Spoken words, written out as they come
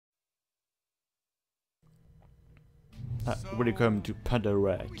Ah, welcome to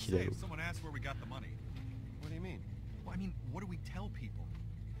Pandora, kiddo. If someone asks where we got the money. What do you mean? Well, I mean, what do we tell people?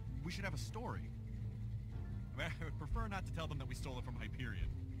 We should have a story. I mean, I would prefer not to tell them that we stole it from Hyperion.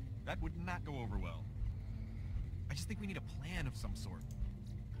 That would not go over well. I just think we need a plan of some sort.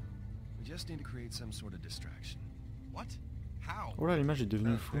 We just need to create some sort of distraction. What? How? Oh là, l'image est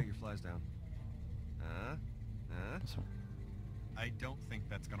devenue floue. Drag your flies down. Attention. I don't think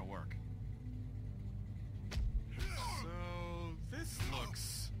that's gonna work. So this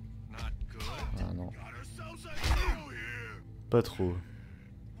looks not good. Ah non, Got ourselves a hero here. pas trop.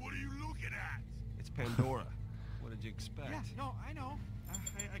 What are you looking at? It's Pandora. What did you expect? Yeah, no, I know.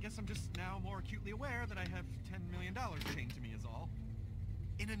 I guess I'm just now more acutely aware that I have $10 million chained to me is all.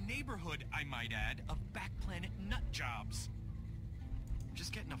 In a neighborhood, I might add, of back-planet nut jobs. I'm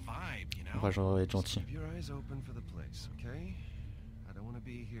just getting a vibe, you know? Ouais, j'aurais être gentil. Keep your eyes open for the place, okay? I don't want to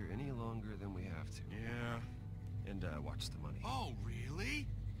be here any longer than we have to. Yeah. And watch the money. Oh, really?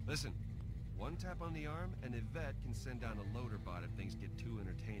 Listen, one tap on the arm and Yvette can send down a loader bot if things get too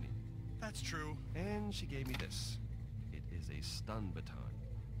entertaining. That's true. And she gave me this. It is a stun baton.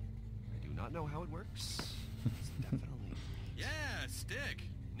 I do not know how it works. It's definitely... Yeah, stick.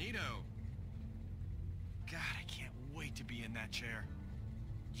 Neato. God, I can't wait to be in that chair.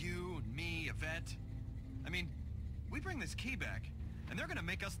 You and me, Yvette. I mean, we bring this key back, and they're gonna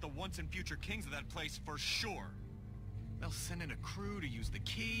make us the once and future kings of that place for sure. They'll send in a crew to use the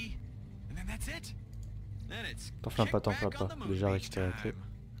key, and then that's it. Then it's T'enflamme pas, check back t'enflamme on pas. the moon Déjà beach récupéré la clé. time.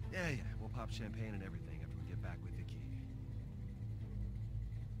 Yeah, we'll pop champagne and everything after we get back with the key.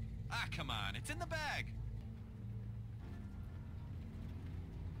 Ah, come on, it's in the bag.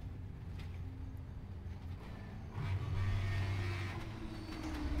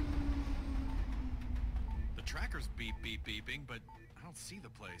 The tracker's beeping, but I don't see the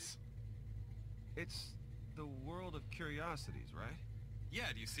place. It's the world of curiosities, right?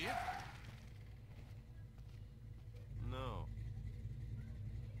 Yeah, do you see it? No.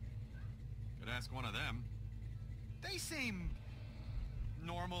 Could ask one of them. They seem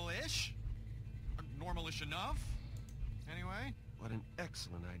normal-ish. Or normal-ish enough. Anyway. What an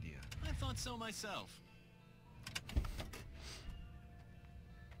excellent idea. I thought so myself.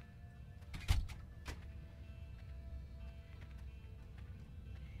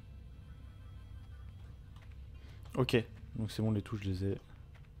 Ok, donc c'est bon, les touches, je les ai.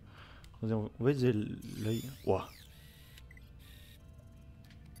 Vas-y, on va utiliser l'œil. Ouah.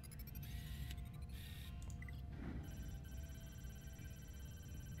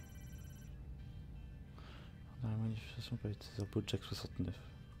 Dans la manifestation peut être des impôts de Jack 69.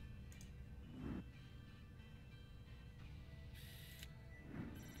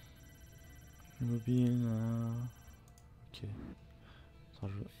 Mobile. Ok. Ça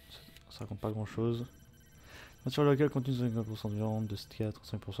raconte pas grand chose. Nature locale contient 50% de viande, de steak,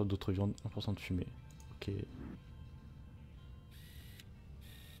 35% d'autres viandes, 1% de fumée. Ok.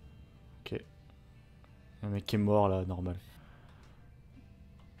 Ok. Un mec qui est mort là, normal.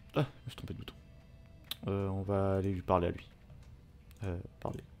 Ah, je me suis trompé de bouton. On va aller lui parler à lui.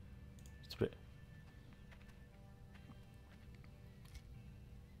 Parler. S'il te plaît.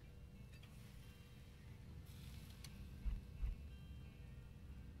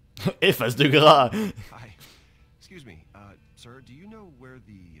 Efface de gras. Hi. Excuse me, sir, do you know where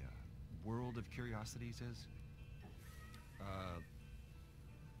the world of curiosities is?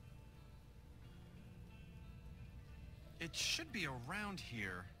 It should be around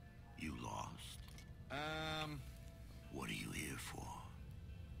here. You lost? What are you here for?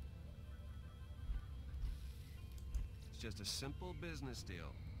 It's just a simple business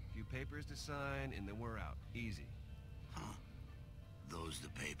deal. Few papers to sign, and then we're out. Easy. Huh? Those the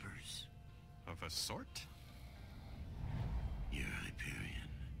papers? Of a sort? You're Hyperion.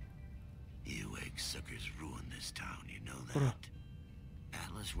 You egg suckers ruined this town, you know that?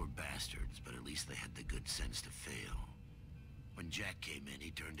 Atlas were bastards, but at least they had the good sense to fail. When Jack came in,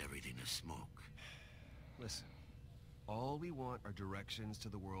 he turned everything to smoke. Listen, all we want are directions to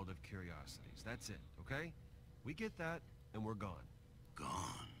the world of curiosities. That's it, okay? We get that, and we're gone.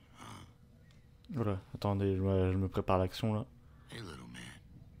 Gone, huh? Voilà, attendez, je me prépare l'action là. Hey, little man.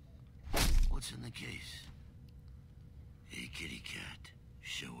 What's in the case? Hey, kitty cat.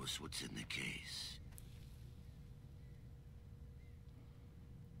 Show us what's in the case.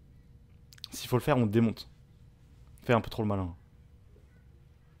 S'il faut le faire, on démonte. Fais un peu trop le malin.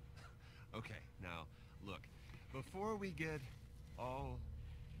 Okay, now, look. Before we get all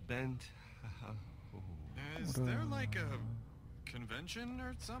bent... Is there like a convention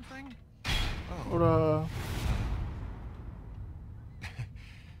or something? Oh là.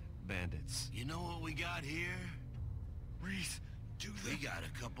 Bandits. You know what we got here? Reese, do We this. got a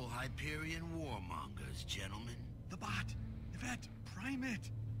couple Hyperion warmongers, gentlemen. The bot. Yvette, prime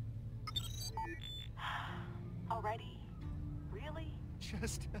it. Already? Really?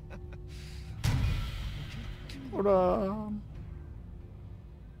 Just... Oh là.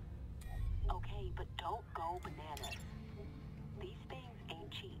 Okay, but don't go bananas. These things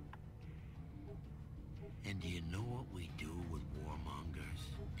ain't cheap. And do you know what we do with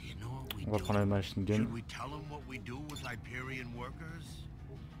warmongers? Do you know what we On va do? prendre la machine gun. Should we tell them what we do with Hyperion workers?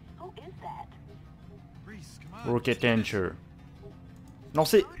 Who is that? Reese, come on. Rocket let's do this. Launcher. Non,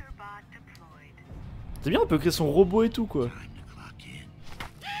 c'est. C'est bien, on peut créer son robot et tout quoi. Time to clock in.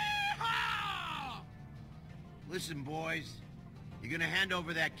 Listen, boys. You're gonna hand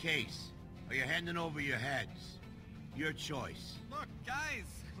over that case, or you're handing over your heads. Your choice. Look, guys,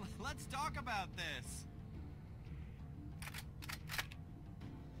 let's talk about this.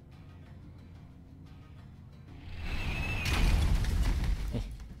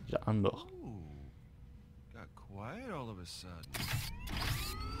 J'ai un de mort. Ooh, got quiet all of a sudden.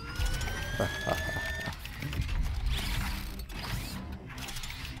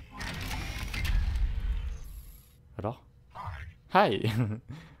 Alors? Hi.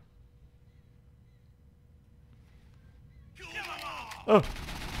 Oh.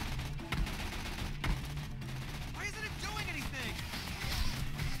 Why isn't it doing anything?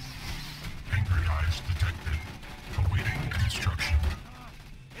 Angry eyes detected. Awaiting instruction.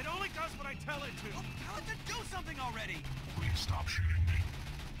 It only does what I tell it to. Well, tell it to do something already. Please stop shooting me.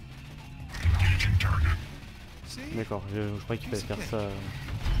 Engaging target. See? D'accord, je croyais qu'il fallait faire ça.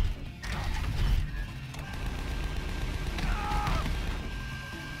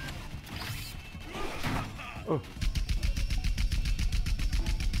 Oh.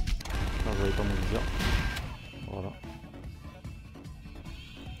 Non, j'avais pas mon viseur. Voilà.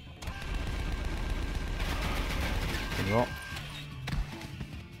 C'est mort.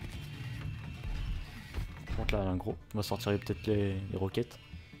 Par contre là, un gros. On va sortir peut-être les roquettes.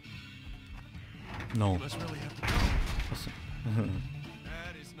 Non. Must really have to go. Ah, c'est-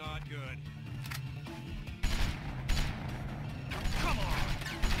 That is not good. Come on.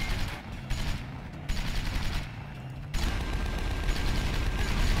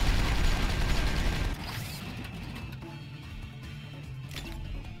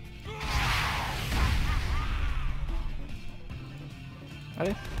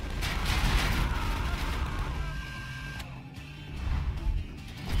 Allez.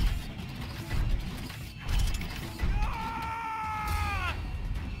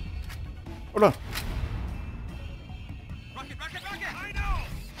 Oh là. Rocket, rocket, rocket! I know!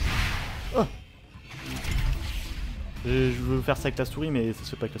 Oh. Je veux faire ça avec la souris, mais ça se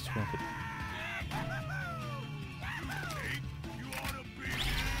fait pas avec la souris en fait. You ought to be.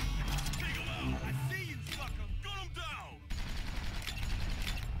 Take him out. I see you, sucker. Gun him down.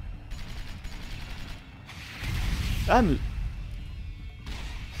 Ah mais...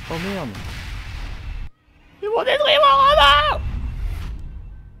 Oh merde. Ils vont détruire mon robot.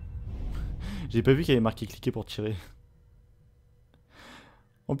 J'ai pas vu qu'il y avait marqué cliquer pour tirer.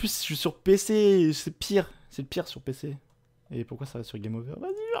 En plus je suis sur PC, c'est pire. C'est le pire sur PC. Et pourquoi ça va sur Game Over?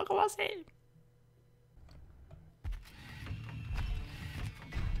 Vas-y, je vais recommencer.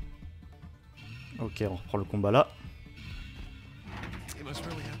 Ok, on reprend le combat là. He must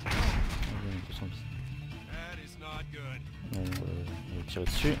really have to go. That is not good. On va tirer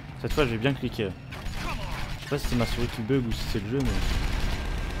dessus. Cette fois, je vais bien cliquer. Je sais pas si c'est ma souris qui bug ou si c'est le jeu, mais...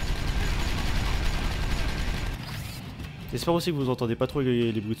 J'espère aussi que vous entendez pas trop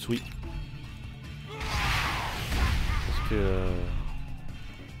les bruits de souris. Parce que...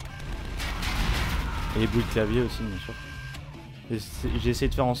 Et les bruits de clavier aussi, bien sûr. J'ai essayé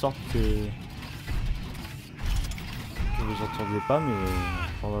de faire en sorte que vous entendiez pas, mais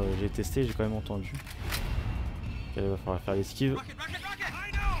quand j'ai testé, j'ai quand même entendu. Il va falloir faire l'esquive. Rocket, rocket, rocket!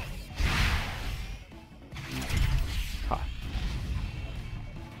 I know! Ah.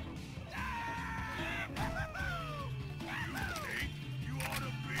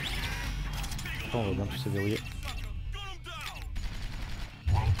 Attends, on va bien tout se verrouiller.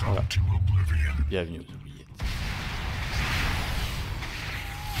 Welcome to Oblivion. Bienvenue aux oubliettes.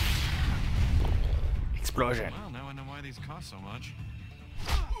 Explosion. Well, now I know why these cost so much.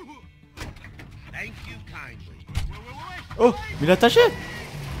 Thank you kindly. Oh, mais il est attaché.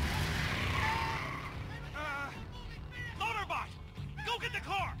 Motorbot! Go get the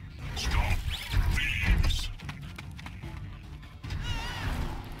car! Stop thieves.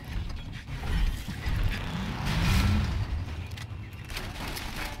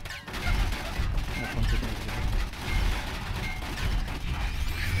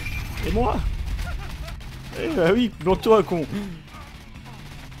 Et moi? Eh bah oui, plante-toi, con.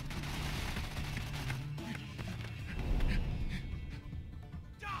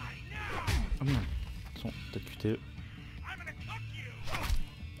 Oh merde. Attention, peut-être QTE.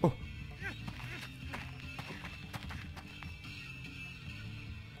 Oh.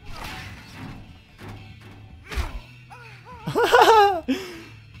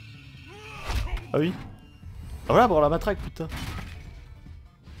 Ah oui. Ah voilà, pour la matraque, putain.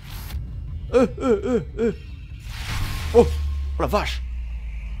 Oh, oh la vache.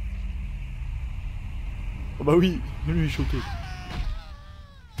 Oh bah oui, lui il est choqué.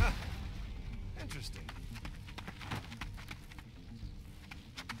 Interesting.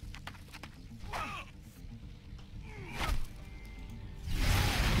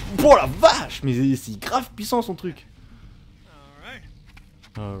 Oh la vache. Mais c'est grave puissant son truc. Alright.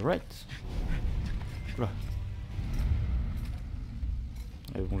 Alright. Oula.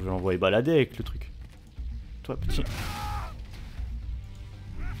 Et bon, je vais l'envoyer balader avec le truc. Toi, petit.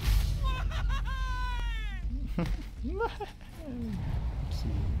 Il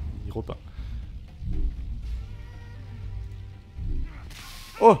repeint.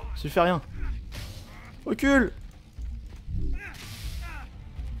 Oh, ça lui fait rien. Recule.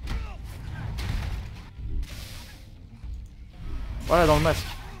 Voilà, dans le masque.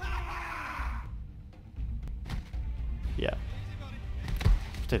 Yeah.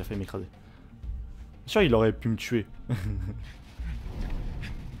 Putain, il a failli m'écraser. Bien sûr, il aurait pu me tuer.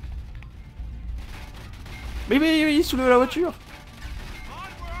 Mais il est sous la voiture.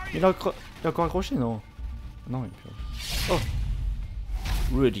 Il a encore accroché, non? Non, il peut... Oh.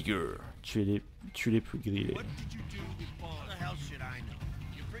 Rudiger. Tu es les plus grillés. What did you do with Bond? What the hell should I know?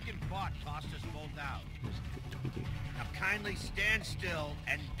 Your freaking bot tossed us both out. Now kindly stand still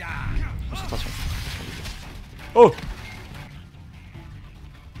and die. Concentration. Oh.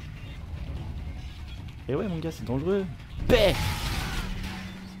 Et ouais mon gars, c'est dangereux. Paix.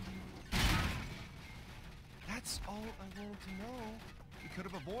 That's all I wanted to know. We could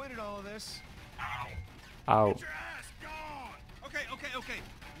have avoided all of this. Ow. Your ass gone! Okay.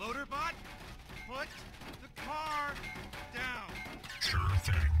 Loader bot, put the car down. Sure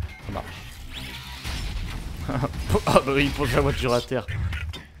thing. Ça marche. Ah bah oui, il pose la voiture à terre.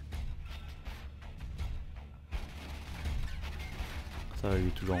 Ça va, lui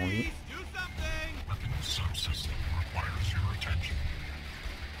est toujours en vie. Please do something! Weapons subsystem requires your attention.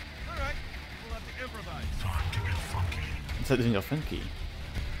 Alright, we'll have to improvise. Time to get funky. Ça va devenir funky.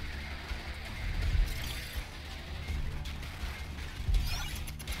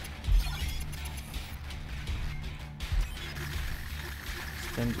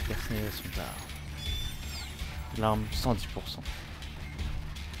 Système de personnalisation d'armes. L'arme 110%.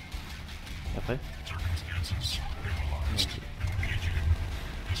 Et après Circumstances stabilized. Ok. Engaging.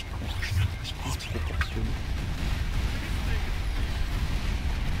 Disproportionate response. Disproportionné.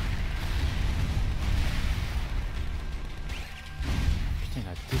 Putain, il a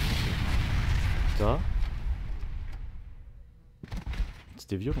défoncé. Ça.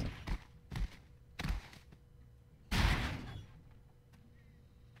 C'était violent.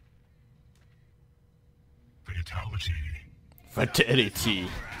 Fatality. Fatality.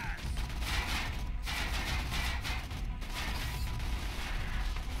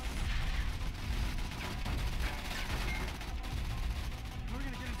 How are we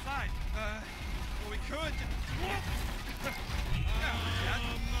gonna get inside? Well, we could.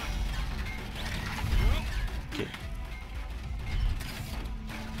 Ok.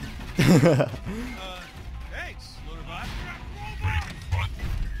 Thanks, loader bot. What?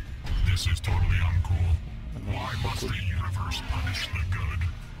 This is totally uncool. Non, Why c'est pas must cool. the universe punish the good?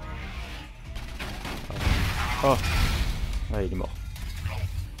 Oh. Ouais, il est mort. No.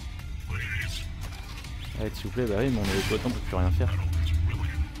 Please. Allez, s'il vous plaît, bah oui, mais on est les potes, on peut plus rien faire. Metal is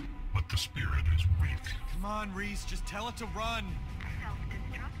willing, but the spirit is weak. Come on, Reese, just tell it to run.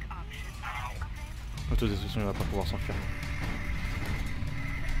 Self-destruct option. Autodestruction, il va pas pouvoir s'enfuir.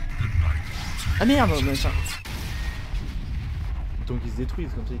 Good night. Ah merde, mais ça. Donc ils se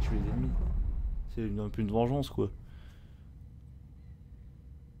détruisent comme ça, ils tuent les ennemis. C'est un peu une vengeance quoi.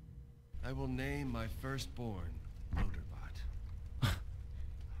 I will name my firstborn Loaderbot.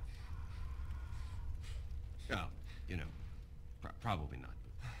 Oh, you know, probably not.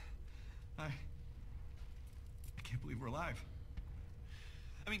 I can't believe we're alive.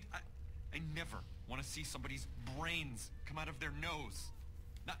 I mean, I never want to see somebody's brains come out of their nose.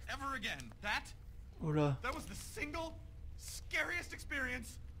 Not ever again. Oh là. That was the single scariest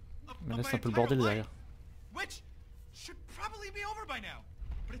experience of Mais là my c'est un peu le entire bordel life, derrière. which should probably be over by now,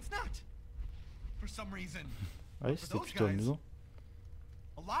 but it's not. For some reason. Ouais, For c'était those plutôt guys, amusant.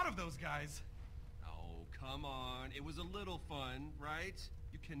 A lot of those guys. Oh, come on. It was a little fun, right?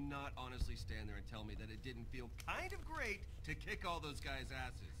 You cannot honestly stand there and tell me that it didn't feel kind of great to kick all those guys'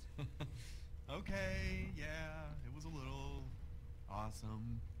 asses. Okay, yeah, it was a little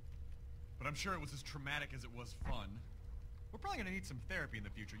awesome. But I'm sure it was as traumatic as it was fun. We're probably gonna need some therapy in the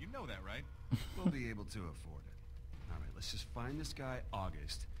future, you know that, right? We'll be able to afford it. Alright, let's just find this guy,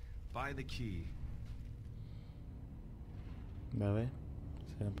 August. Buy the key. Bah ouais,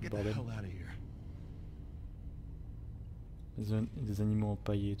 c'est un peu Get the bordel. hell out of here. Des animaux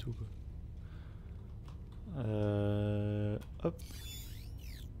empaillés et tout quoi. Hop.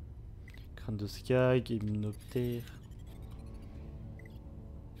 Crâne de Sky, Hypnoptère.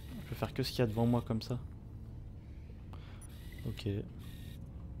 Je peux faire que ce qu'il y a devant moi comme ça. Ok.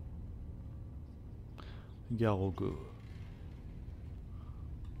 Garogo.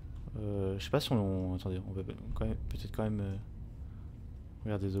 Je sais pas si on... Attendez, on va quand même, peut-être quand même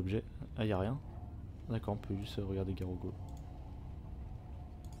regarder des objets. Ah, y a rien. D'accord, on peut juste regarder Garogo.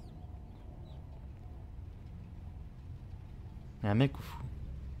 Y'a un mec ou fou?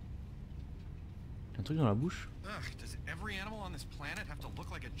 Y'a un truc dans la bouche? Ugh, does every animal on this planet have to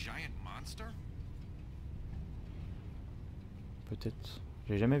look like a giant monster? Peut-être.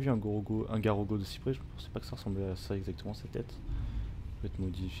 J'ai jamais vu un Garogo de si près, je pensais pas que ça ressemblait à ça exactement, sa tête. Peut être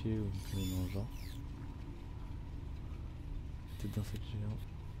modifié ou dans le genre. Tête d'insecte géant.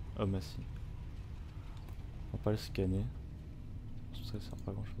 Oh bah si. On va pas le scanner. Ça sert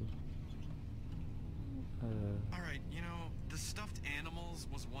pas à grand chose. Alright, you know, the stuffed animals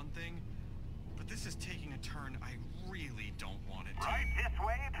was one thing, but this is taking a turn I really don't want it to. Right this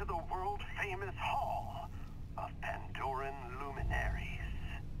way to the world-famous Hall of Pandoran luminaries.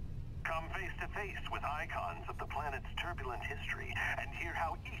 Come face to face with icons of the planet's turbulent history and hear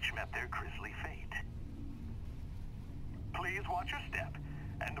how each met their grisly fate. Please watch your step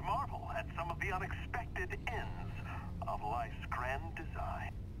and marvel at some of the unexpected ends of life's grand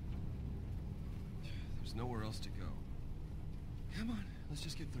design. There's nowhere else to go. Come on, let's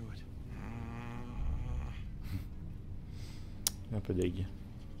just get through it. Un peu deg.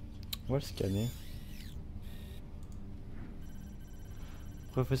 On va le scanner.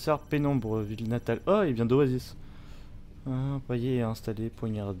 Professeur Pénombre, ville natale. Oh, il vient d'Oasis. Empaillé et installé,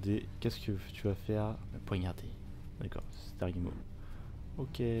 poignardé. Qu'est-ce que tu vas faire? Poignarder. D'accord, c'est Argumo.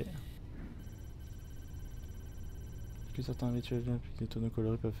 Ok. Est-ce que certains rituels impliquent des tonneaux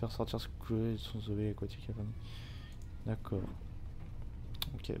colorés peuvent faire sortir ce couler son zoé aquatique? D'accord.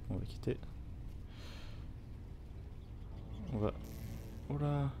 Ok, bon, on va quitter. On va... Oh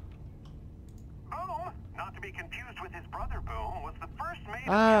là. Boom, not to be confused with his brother Boom, was the first mate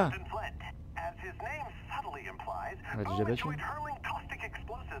Ah. of Captain Flint. As his name subtly implies, Ouais, déjà Boom battu. enjoyed hurling caustic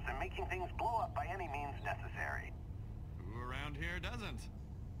explosives and making things blow up by any means necessary. Who around here doesn't?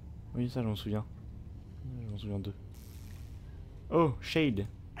 Oui, ça, j'en souviens. J'en souviens d'eux. Oh, Shade.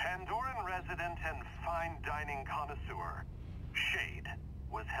 Pandoran resident and fine dining connoisseur, Shade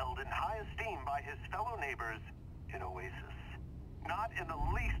was held in high esteem by his fellow neighbors in Oasis. Not in the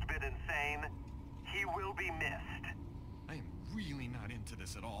least bit insane, he will be missed. I am really not into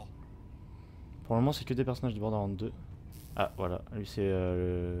this at all. Pour le moment, c'est que des personnages de Borderlands 2. Ah, voilà. Lui, c'est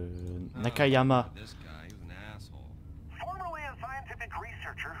Nakayama. This guy, he was an asshole. Formerly a scientific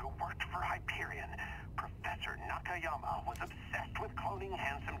researcher who worked for Hyperion, Professor Nakayama was obsessed with cloning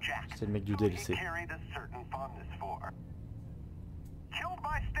Handsome Jack, C'est le mec du who he DLC. carried a certain fondness for. Killed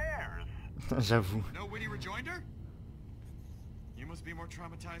by stairs. J'avoue. No witty rejoinder? You must be more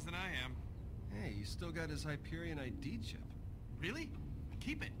traumatized than I am. Hey, you still got his Hyperion ID chip. Really?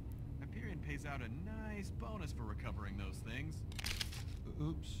 Keep it. Hyperion pays out a nice bonus for recovering those things.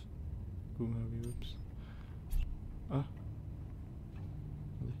 Oops. Oups. Ah.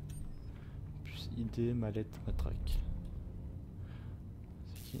 Attendez. Plus idée, mallette, matraque.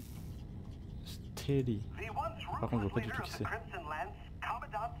 C'est qui? Steady. The once Par contre, je vois pas ruthless du leader tout of qui the c'est. Crimson Lance,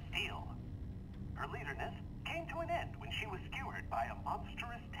 Commandant Steele. Her leaderness came to an end when she was skewered by a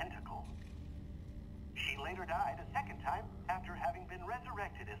monstrous tentacle. She later died a second time after having been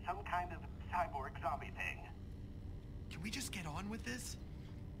resurrected as some kind of cyborg zombie thing. Can we just get on with this?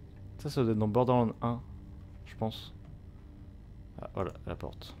 Ça doit être dans Borderlands 1, je pense. Ah, voilà, la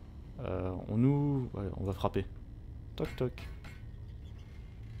porte. On ouvre... Ouais, on va frapper. Toc toc.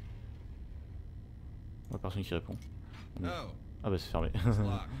 Oh, personne qui répond. Oh, Ah bah c'est fermé. it's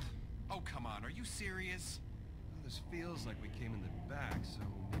locked. Oh, come on, are you serious? Well, this feels like we came in the back, so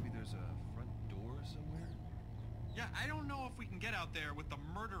maybe there's a front door somewhere? Yeah, I don't know if we can get out there with the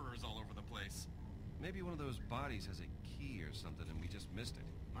murderers all over the place. Maybe one of those bodies has a key or something and we just missed it.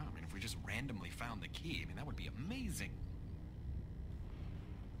 Well, I mean, if we just randomly found the key, I mean, that would be amazing.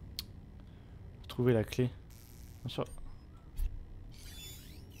 trouver la clé. Bien sûr.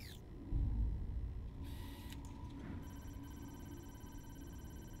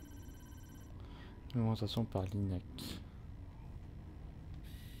 Augmentation par l'INAC.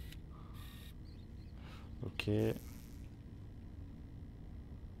 Ok.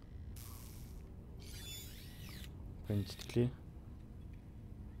 Pas une petite clé.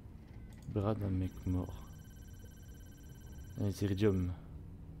 Bras d'un mec mort. Les iridium.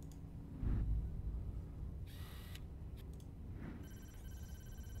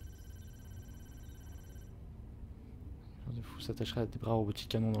 Ce genre de fou s'attacherait à des bras robotiques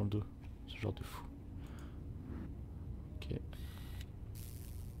canons dans le dos. Ce genre de fou. Ok.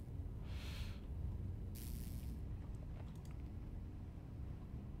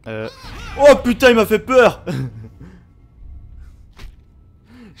 Oh putain, il m'a fait peur.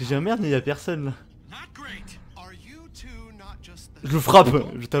 J'ai dit merde, mais il y a personne là. Je le frappe,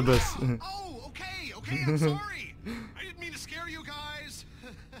 je tabasse. Oh, okay, I'm sorry. I didn't mean to scare you guys.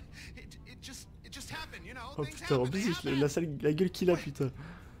 It just happened, you know. Oh putain, en plus, la gueule qu'il a, putain.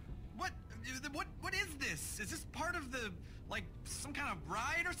 What is this? Is this part of the, like, some kind of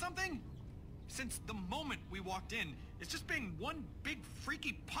ride or something? Since the moment we walked in, it's just been one big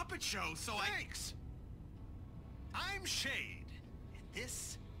freaky puppet show, so Thanks. I'm Shade, and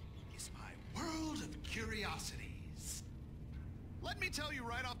this is my world of curiosities. Let me tell you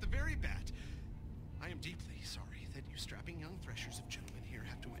right off the very bat, I am deeply sorry that you strapping young threshers of gentlemen here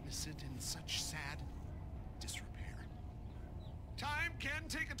have to witness it in such sad disrepair. Time can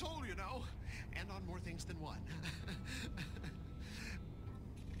take a toll, you know, and on more things than one.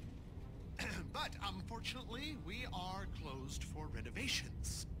 But unfortunately, we are closed for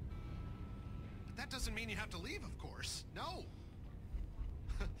renovations. But that doesn't mean you have to leave, of course. No.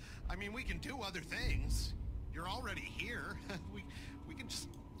 I mean, we can do other things. You're already here. we can just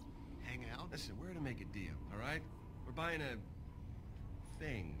hang out. Listen, we're gonna make a deal, all right? We're buying a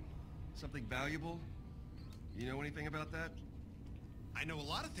thing. Something valuable. You know anything about that? I know a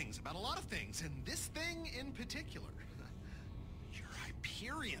lot of things about a lot of things, and this thing in particular. You're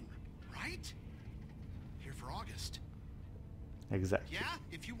Hyperion, right? Here for August. Exact. Yeah,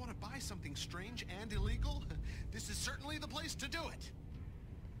 if you want to buy something strange and illegal, this is certainly the place to do it.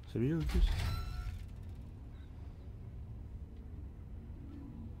 Salut, Lucas.